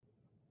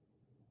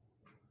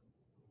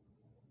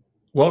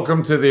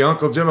Welcome to the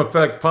Uncle Jim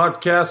Effect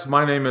podcast.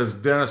 My name is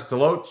Dennis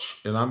Deloach,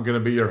 and I'm going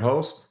to be your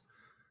host.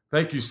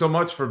 Thank you so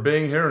much for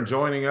being here and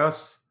joining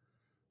us.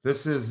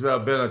 This has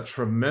been a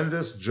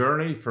tremendous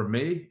journey for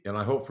me, and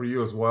I hope for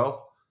you as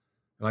well.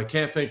 And I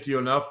can't thank you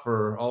enough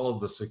for all of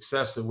the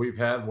success that we've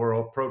had. We're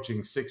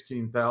approaching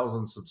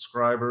 16,000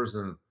 subscribers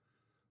and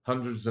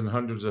hundreds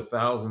of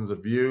thousands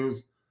of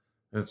views,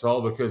 and it's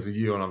all because of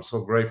you, and I'm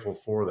so grateful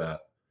for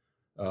that.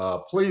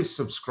 Please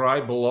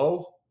subscribe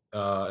below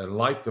and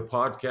like the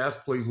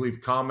podcast. Please leave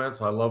comments.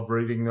 I love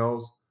reading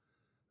those.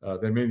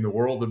 They mean the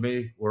world to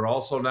me. We're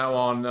also now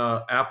on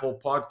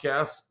Apple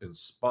Podcasts and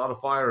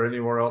Spotify or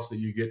anywhere else that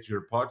you get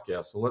your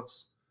podcast. So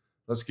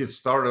let's get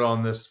started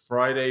on this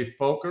Friday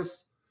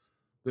focus.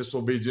 This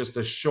will be just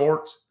a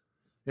short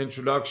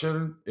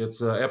introduction.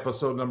 It's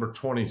episode number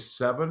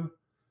 27,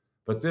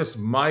 but this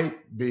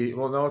might be,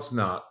 well, no, it's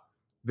not.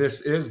 This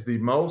is the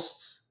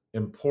most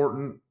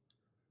important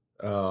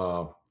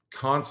uh,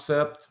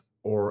 concept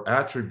or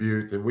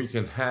attribute that we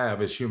can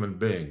have as human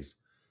beings.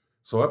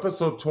 So,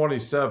 episode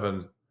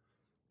 27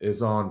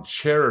 is on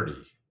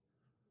charity.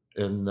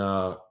 And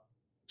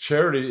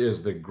charity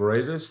is the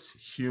greatest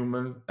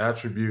human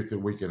attribute that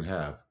we can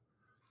have.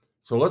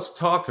 So, let's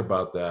talk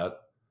about that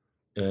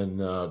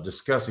and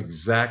discuss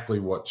exactly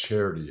what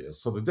charity is.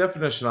 So, the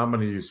definition I'm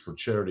going to use for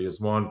charity is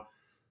one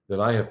that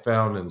I have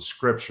found in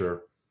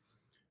Scripture.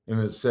 And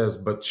it says,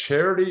 "But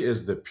charity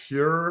is the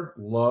pure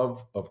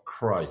love of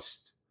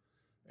Christ,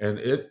 and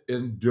it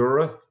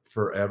endureth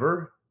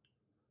forever.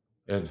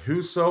 And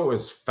whoso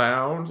is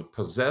found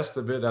possessed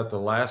of it at the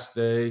last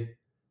day,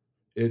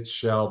 it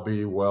shall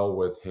be well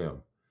with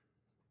him."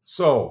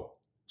 So,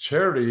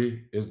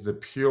 charity is the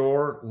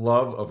pure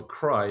love of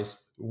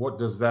Christ. What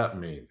does that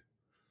mean?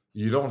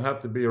 You don't have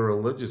to be a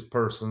religious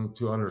person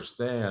to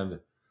understand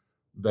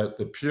that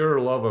the pure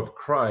love of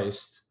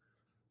Christ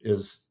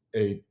is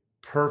a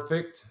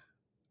perfect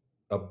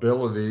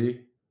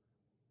ability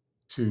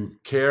to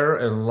care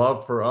and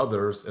love for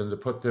others and to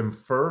put them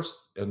first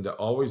and to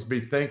always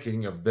be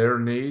thinking of their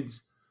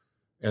needs,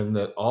 and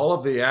that all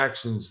of the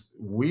actions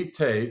we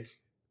take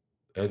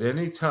at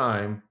any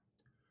time,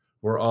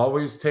 we're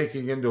always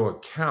taking into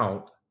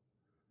account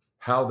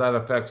how that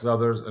affects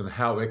others and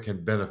how it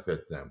can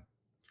benefit them.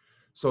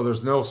 So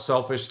there's no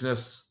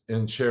selfishness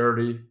in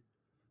charity.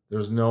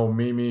 There's no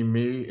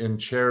me in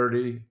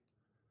charity.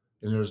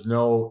 And there's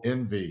no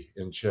envy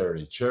in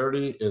charity.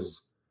 Charity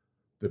is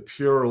the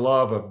pure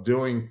love of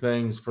doing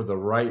things for the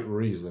right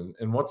reason.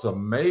 And what's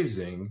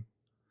amazing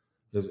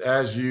is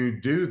as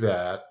you do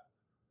that,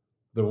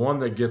 the one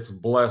that gets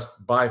blessed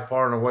by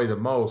far and away the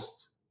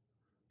most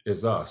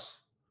is us.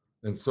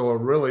 And so it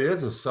really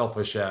is a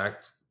selfish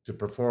act to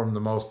perform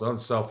the most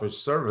unselfish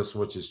service,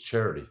 which is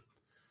charity.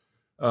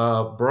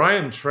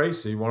 Brian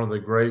Tracy, one of the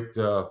great,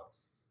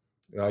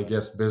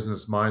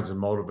 business minds and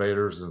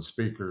motivators and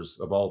speakers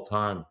of all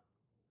time,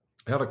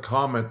 had a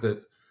comment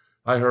that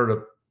I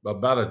heard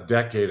about a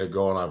decade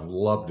ago, and I've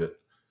loved it.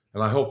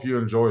 And I hope you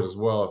enjoy it as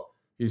well.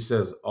 He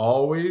says,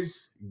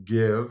 "Always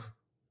give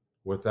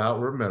without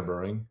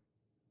remembering,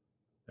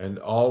 and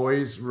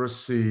always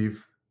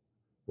receive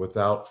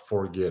without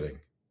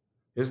forgetting."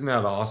 Isn't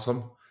that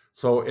awesome?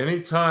 So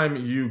anytime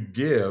you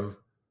give,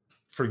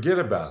 forget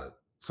about it.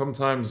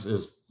 Sometimes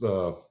as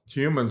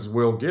humans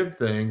will give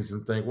things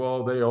and think,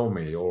 well, they owe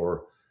me,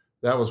 or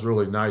that was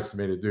really nice of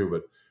me to do.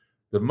 But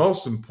the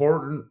most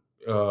important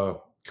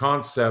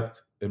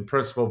concept and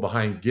principle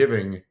behind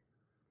giving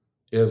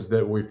is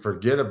that we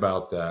forget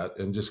about that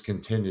and just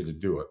continue to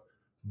do it.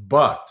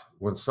 But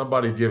when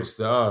somebody gives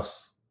to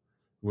us,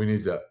 we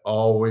need to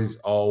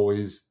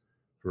always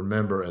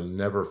remember and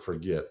never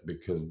forget,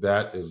 because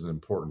that is an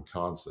important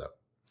concept.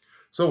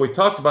 So we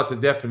talked about the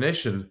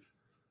definition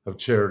of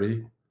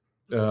charity,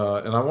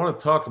 and I want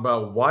to talk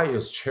about why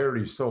is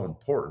charity so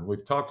important.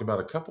 We've talked about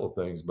a couple of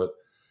things, but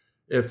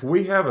if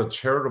we have a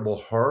charitable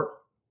heart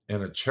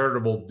and a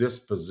charitable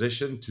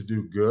disposition to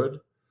do good,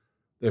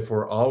 if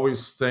we're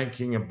always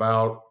thinking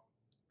about,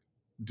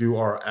 do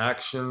our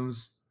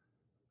actions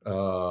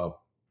uh,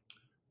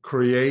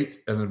 create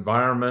an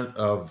environment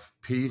of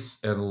peace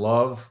and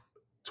love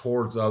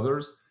towards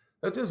others?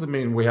 That doesn't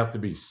mean we have to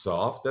be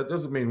soft. That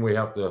doesn't mean we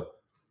have to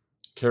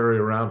carry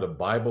around a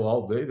Bible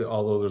all day,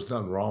 although there's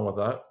nothing wrong with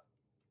that.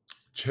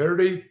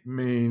 Charity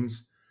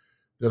means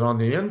that on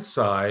the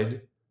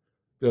inside,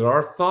 that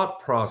our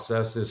thought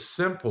process is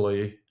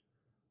simply,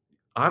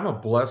 I'm a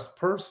blessed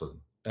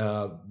person.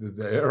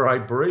 The air I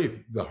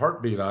breathe, the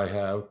heartbeat I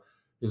have,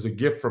 is a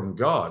gift from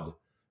God.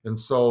 And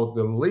so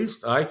the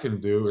least I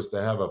can do is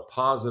to have a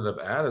positive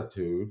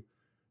attitude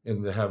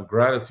and to have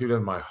gratitude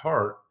in my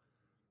heart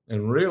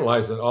and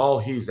realize that all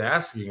he's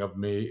asking of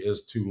me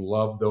is to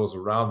love those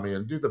around me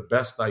and do the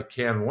best I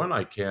can, when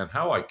I can,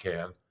 how I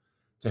can,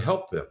 to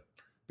help them.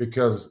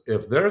 Because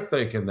if they're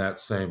thinking that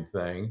same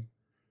thing,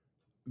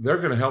 they're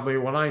going to help me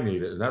when I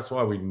need it. And that's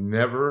why we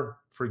never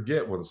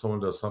forget when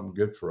someone does something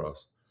good for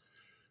us.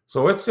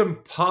 So it's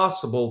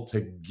impossible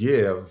to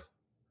give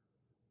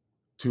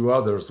to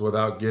others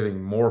without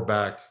getting more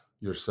back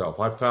yourself.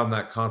 I found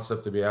that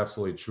concept to be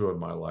absolutely true in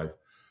my life.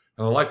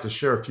 And I'd like to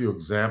share a few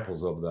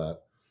examples of that.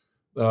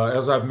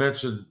 As I've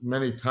mentioned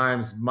many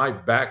times, my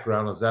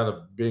background is that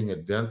of being a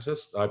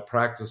dentist. I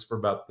practiced for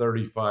about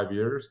 35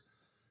 years,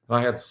 and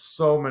I had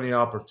so many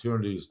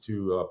opportunities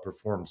to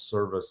perform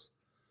service.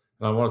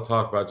 And I want to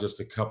talk about just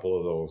a couple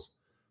of those.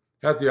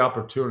 Had the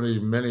opportunity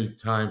many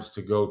times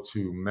to go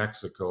to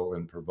Mexico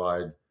and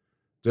provide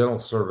dental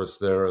service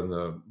there in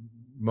the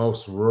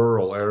most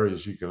rural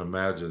areas you can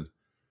imagine,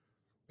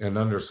 and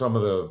under some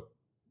of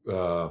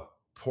the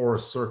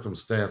poorest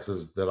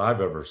circumstances that I've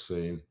ever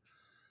seen.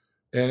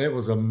 And it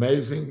was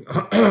amazing,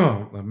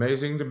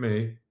 amazing to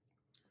me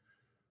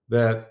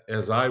that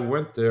as I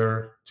went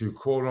there to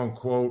quote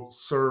unquote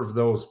serve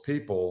those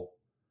people,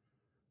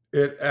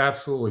 it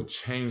absolutely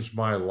changed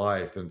my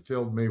life and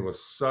filled me with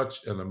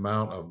such an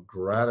amount of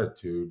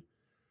gratitude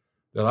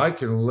that I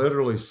can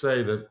literally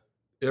say that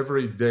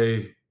every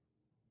day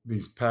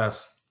these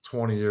past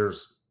 20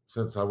 years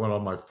since I went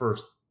on my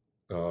first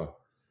uh,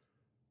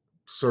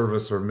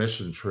 service or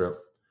mission trip,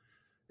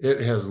 it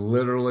has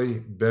literally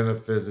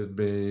benefited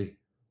me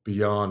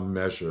beyond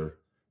measure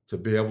to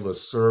be able to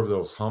serve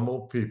those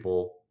humble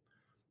people,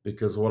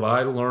 because what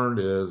I learned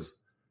is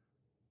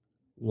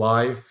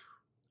life,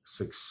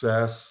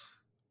 success,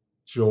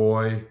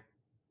 joy,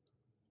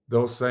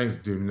 those things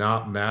do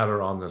not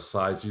matter on the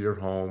size of your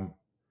home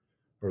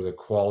or the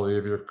quality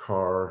of your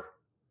car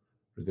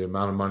or the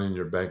amount of money in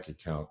your bank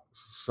account.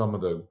 Some of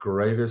the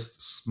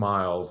greatest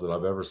smiles that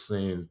I've ever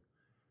seen,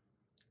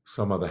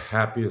 some of the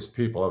happiest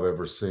people I've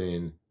ever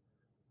seen,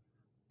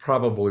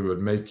 probably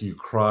would make you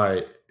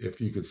cry if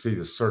you could see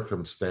the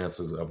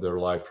circumstances of their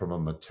life from a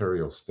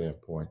material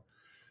standpoint.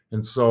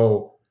 And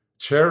so,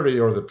 charity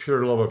or the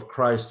pure love of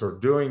Christ or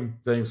doing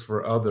things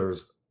for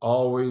others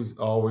always,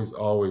 always,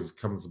 always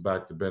comes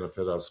back to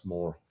benefit us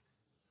more.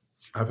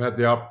 I've had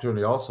the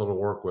opportunity also to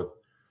work with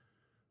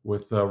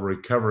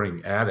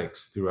recovering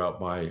addicts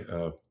throughout my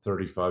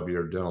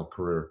 35-year dental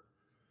career.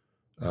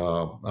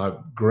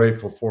 I'm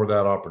grateful for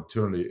that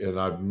opportunity, and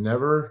I've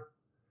never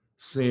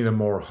seen a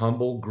more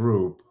humble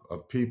group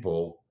of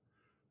people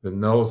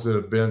than those that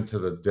have been to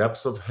the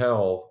depths of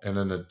hell and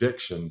an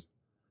addiction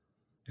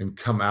and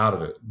come out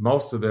of it.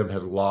 Most of them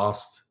had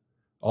lost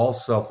all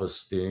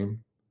self-esteem,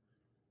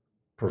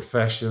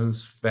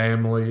 professions,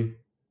 family,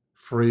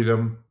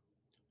 freedom,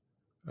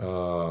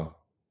 uh,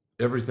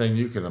 everything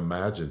you can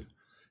imagine.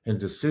 And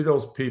to see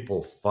those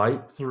people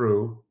fight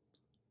through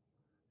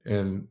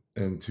and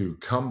to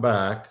come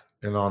back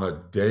and on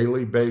a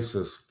daily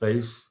basis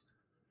face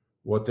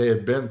what they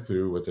had been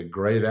through with a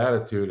great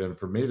attitude, and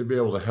for me to be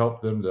able to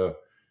help them, to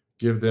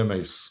give them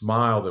a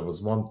smile that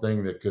was one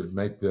thing that could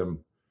make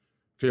them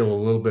feel a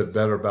little bit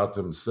better about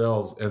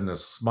themselves, and the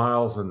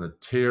smiles and the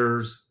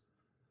tears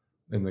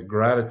and the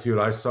gratitude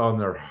I saw in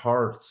their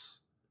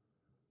hearts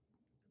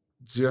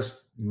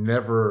just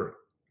never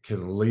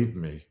can leave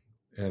me.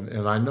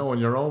 And I know in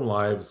your own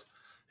lives,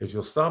 if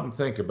you'll stop and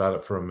think about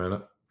it for a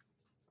minute,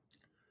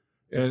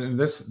 and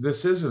this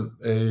isn't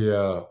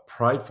a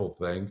prideful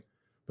thing,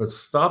 but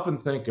stop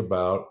and think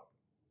about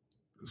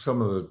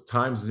some of the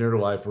times in your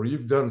life where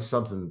you've done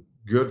something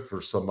good for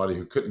somebody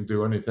who couldn't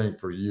do anything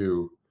for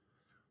you,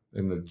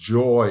 and the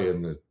joy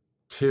and the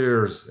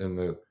tears and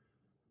the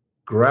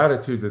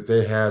gratitude that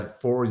they had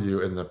for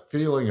you, and the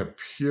feeling of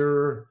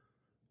pure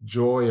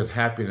joy and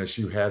happiness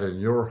you had in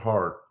your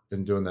heart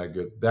in doing that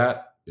good.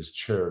 That is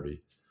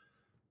charity.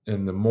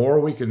 And the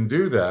more we can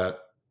do that,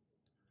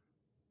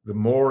 the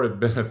more it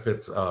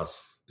benefits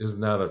us.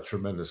 Isn't that a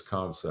tremendous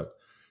concept?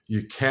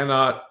 You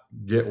cannot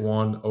get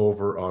one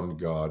over on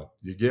God.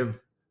 You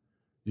give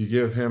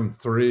him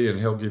 3 and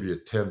he'll give you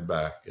 10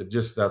 back.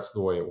 That's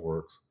the way it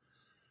works.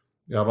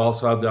 I've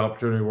also had the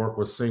opportunity to work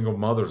with single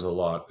mothers a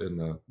lot in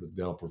the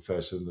dental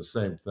profession. The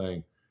same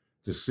thing,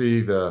 to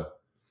see the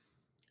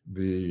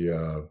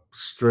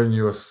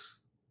strenuous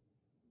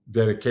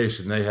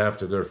dedication they have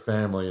to their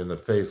family in the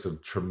face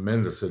of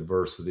tremendous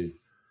adversity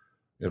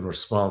and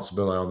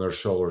responsibility on their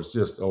shoulders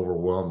just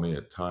overwhelm me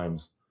at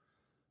times.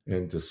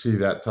 And to see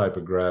that type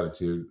of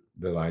gratitude,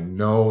 that I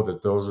know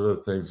that those are the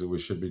things that we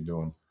should be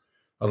doing.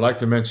 I'd like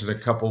to mention a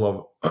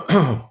couple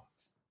of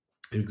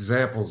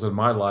examples in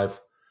my life.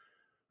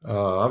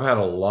 I've had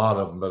a lot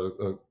of them,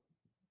 but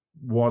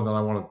one that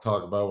I want to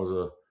talk about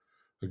was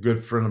a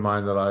good friend of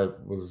mine that I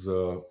was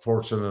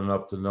fortunate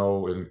enough to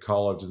know in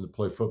college and to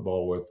play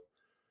football with,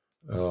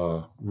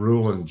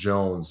 Rulon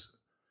Jones.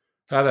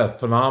 Had a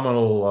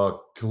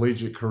phenomenal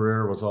collegiate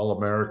career, was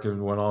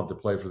All-American, went on to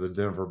play for the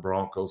Denver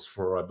Broncos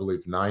for, I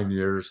believe, 9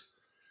 years,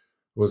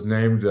 was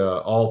named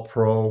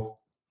All-Pro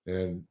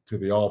and to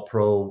the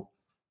All-Pro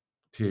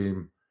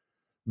team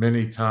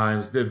many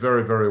times, did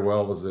very, very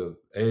well, was the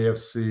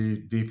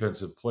AFC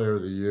Defensive Player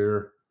of the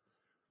Year,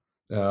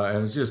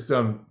 and has just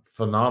done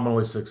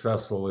phenomenally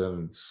successful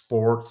in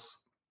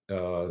sports,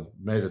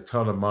 made a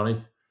ton of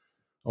money,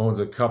 owns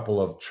a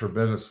couple of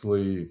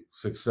tremendously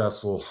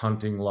successful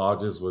hunting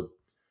lodges with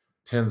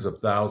tens of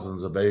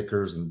thousands of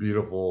acres and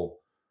beautiful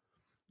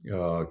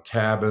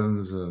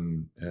cabins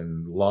and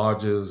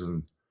lodges,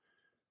 and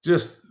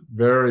just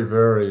very,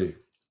 very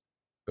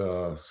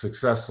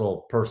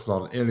successful person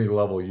on any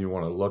level you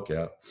want to look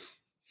at.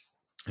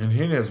 And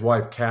he and his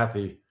wife,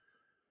 Kathy,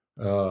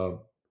 uh,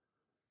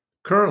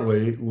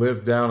 currently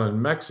live down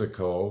in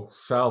Mexico,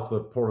 south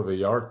of Puerto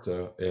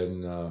Vallarta,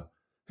 and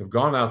have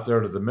gone out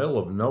there to the middle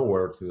of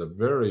nowhere, to the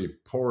very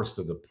poorest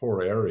of the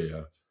poor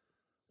area,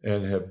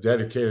 and have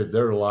dedicated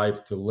their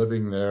life to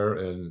living there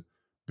and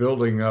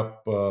building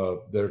up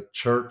their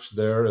church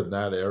there in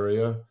that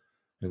area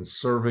and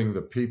serving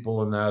the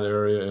people in that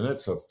area. And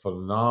it's a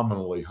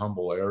phenomenally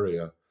humble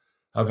area.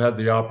 I've had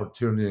the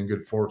opportunity and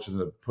good fortune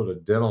to put a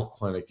dental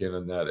clinic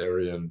in that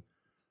area, and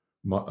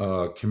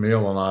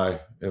Camille and I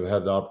have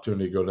had the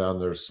opportunity to go down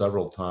there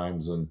several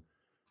times and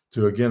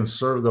to again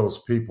serve those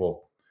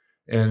people,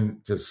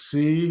 and to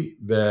see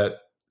that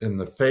in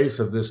the face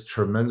of this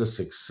tremendous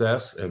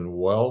success and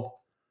wealth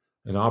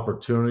and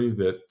opportunity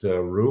that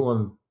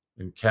Rulon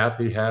and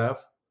Kathy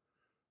have,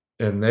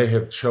 and they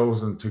have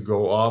chosen to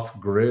go off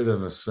grid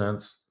in a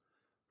sense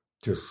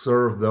to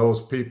serve those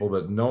people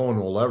that no one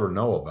will ever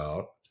know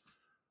about.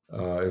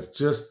 It's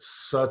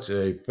just such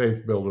a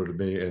faith builder to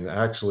me, and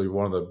actually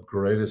one of the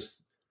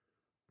greatest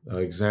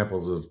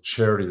examples of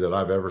charity that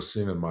I've ever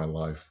seen in my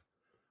life.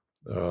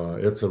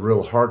 It's a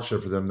real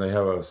hardship for them. They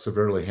have a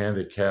severely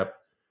handicapped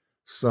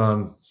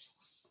son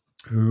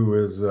who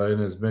is in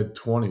his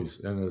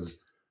mid-20s and is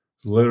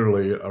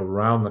literally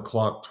around the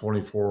clock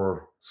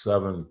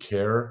 24/7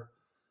 care.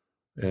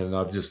 And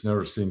I've just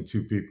never seen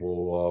two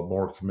people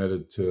more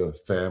committed to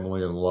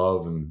family and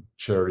love and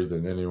charity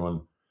than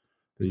anyone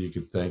that you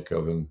could think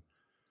of. And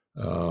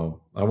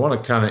I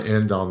want to kind of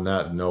end on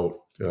that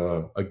note.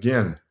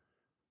 Again,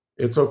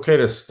 it's okay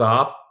to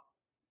stop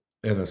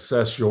and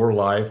assess your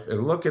life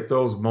and look at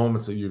those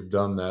moments that you've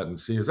done that and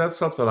see, is that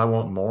something I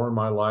want more in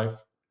my life?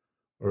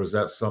 Or is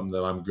that something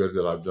that I'm good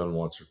that I've done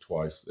once or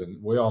twice?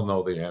 And we all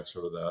know the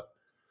answer to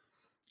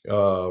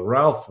that.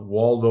 Ralph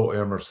Waldo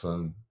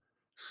Emerson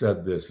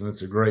said this, and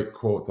it's a great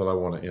quote that I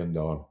want to end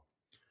on.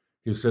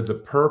 He said, "The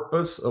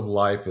purpose of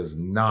life is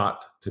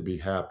not to be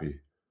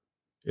happy.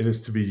 It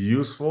is to be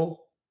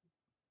useful,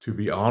 to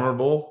be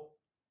honorable,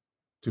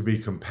 to be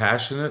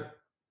compassionate,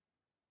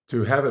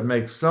 to have it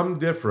make some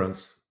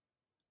difference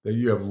that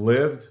you have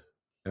lived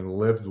and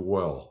lived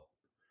well."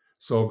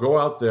 So go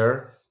out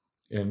there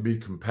and be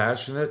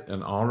compassionate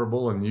and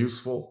honorable and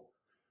useful.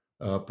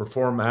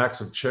 Perform acts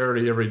of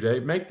charity every day.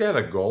 Make that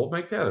a goal.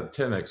 Make that a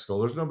 10x goal.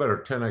 There's no better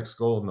 10x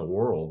goal in the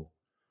world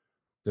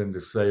than to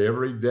say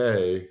every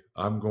day,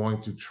 I'm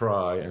going to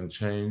try and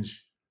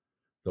change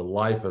the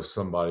life of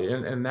somebody.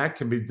 And that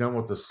can be done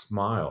with a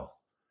smile.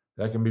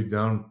 That can be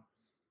done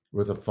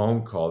with a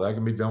phone call. That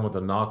can be done with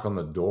a knock on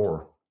the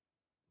door.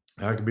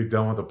 That can be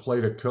done with a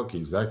plate of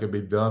cookies. That can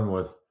be done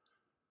with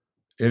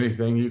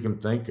anything you can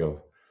think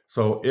of.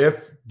 So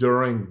if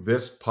during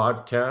this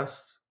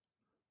podcast,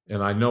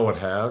 and I know it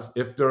has,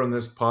 if during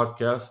this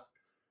podcast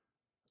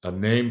a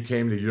name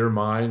came to your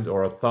mind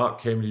or a thought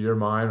came to your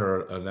mind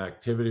or an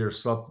activity or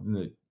something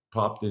that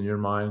popped in your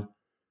mind,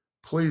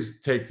 please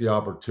take the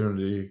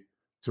opportunity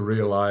to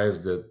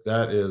realize that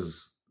that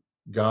is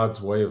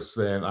God's way of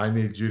saying, I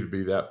need you to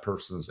be that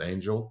person's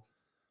angel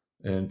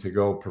and to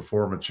go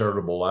perform a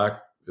charitable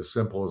act as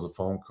simple as a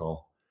phone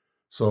call.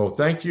 So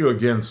thank you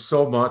again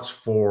so much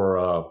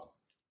for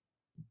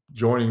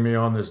joining me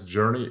on this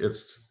journey.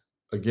 It's,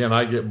 again,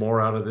 I get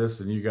more out of this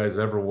than you guys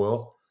ever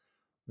will.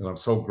 And I'm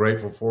so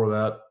grateful for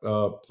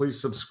that. Please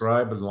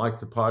subscribe and like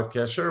the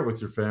podcast, share it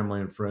with your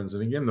family and friends.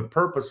 And again, the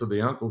purpose of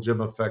the Uncle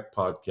Jim Effect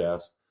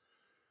podcast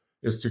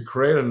is to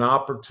create an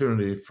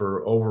opportunity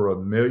for over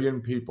 1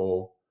 million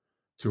people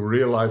to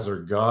realize their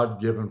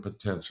God-given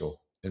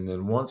potential. And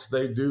then once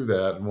they do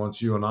that, and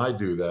once you and I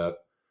do that,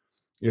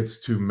 it's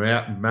to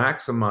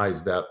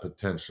maximize that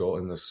potential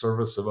in the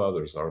service of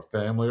others, our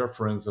family, our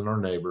friends, and our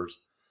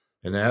neighbors.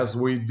 And as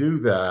we do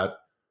that,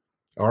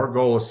 our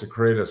goal is to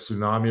create a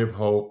tsunami of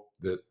hope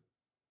that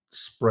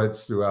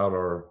spreads throughout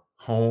our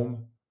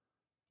home,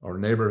 our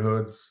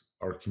neighborhoods,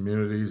 our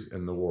communities,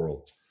 and the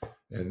world.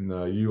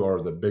 And you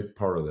are the big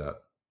part of that.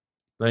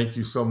 Thank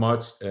you so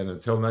much. And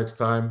until next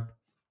time,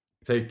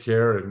 take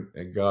care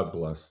and God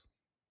bless.